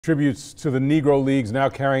Tributes to the Negro Leagues now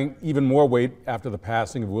carrying even more weight after the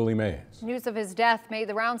passing of Willie Mays. News of his death made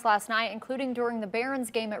the rounds last night, including during the Barons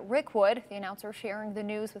game at Rickwood. The announcer sharing the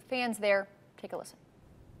news with fans there. Take a listen.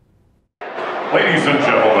 Ladies and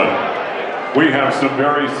gentlemen, we have some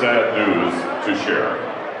very sad news to share.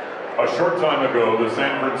 A short time ago, the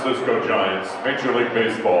San Francisco Giants, Major League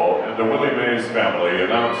Baseball, and the Willie Mays family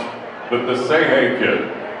announced that the Say Hey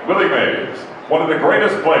Kid, Willie Mays, one of the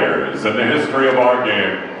greatest players in the history of our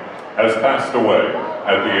game, has passed away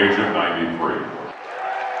at the age of 93.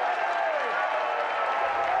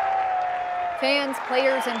 Fans,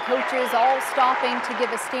 players, and coaches all stopping to give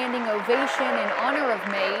a standing ovation in honor of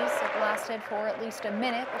Mays. It lasted for at least a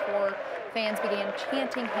minute before fans began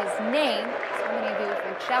chanting his name. So many of you have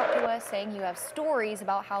reached out to us saying you have stories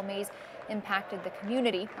about how Mays impacted the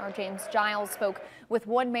community. Our James Giles spoke with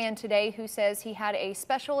one man today who says he had a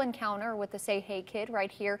special encounter with the Say Hey Kid right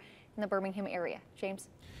here in the Birmingham area. James?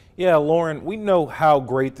 Yeah, Lauren, we know how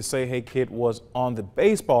great the Say Hey Kid was on the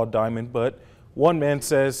baseball diamond, but one man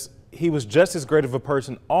says he was just as great of a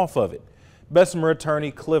person off of it. Bessemer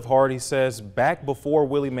attorney Cliff Hardy says back before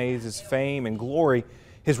Willie Mays' fame and glory,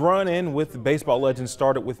 his run-in with the baseball legend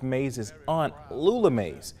started with Mays' aunt, Lula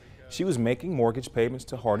Mays. She was making mortgage payments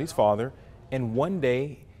to Hardy's father, and one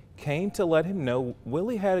day came to let him know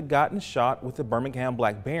Willie had gotten shot with the Birmingham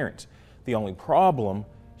Black Barons. The only problem,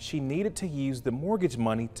 she needed to use the mortgage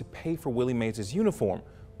money to pay for Willie Mays' uniform,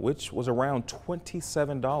 which was around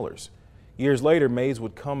 $27. Years later, Mays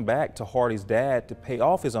would come back to Hardy's dad to pay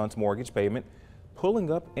off his aunt's mortgage payment,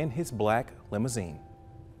 pulling up in his black limousine.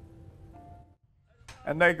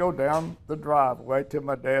 And they go down the driveway to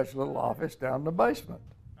my dad's little office down in the basement.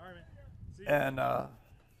 And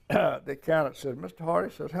the accountant said, Mr.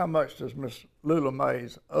 Hardy says, how much does Miss Lula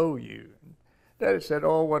Mays owe you? And Daddy said,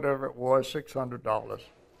 oh, whatever it was, $600.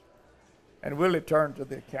 And Willie turned to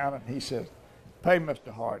the accountant and he said, pay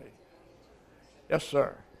Mr. Hardy. Yes,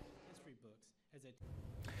 sir.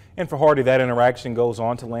 And for Hardy, that interaction goes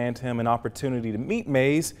on to land him an opportunity to meet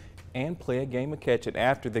Mays and play a game of catch it.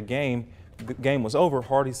 After the game was over,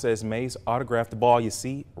 Hardy says Mays autographed the ball you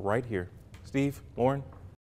see right here. Steve, Lauren.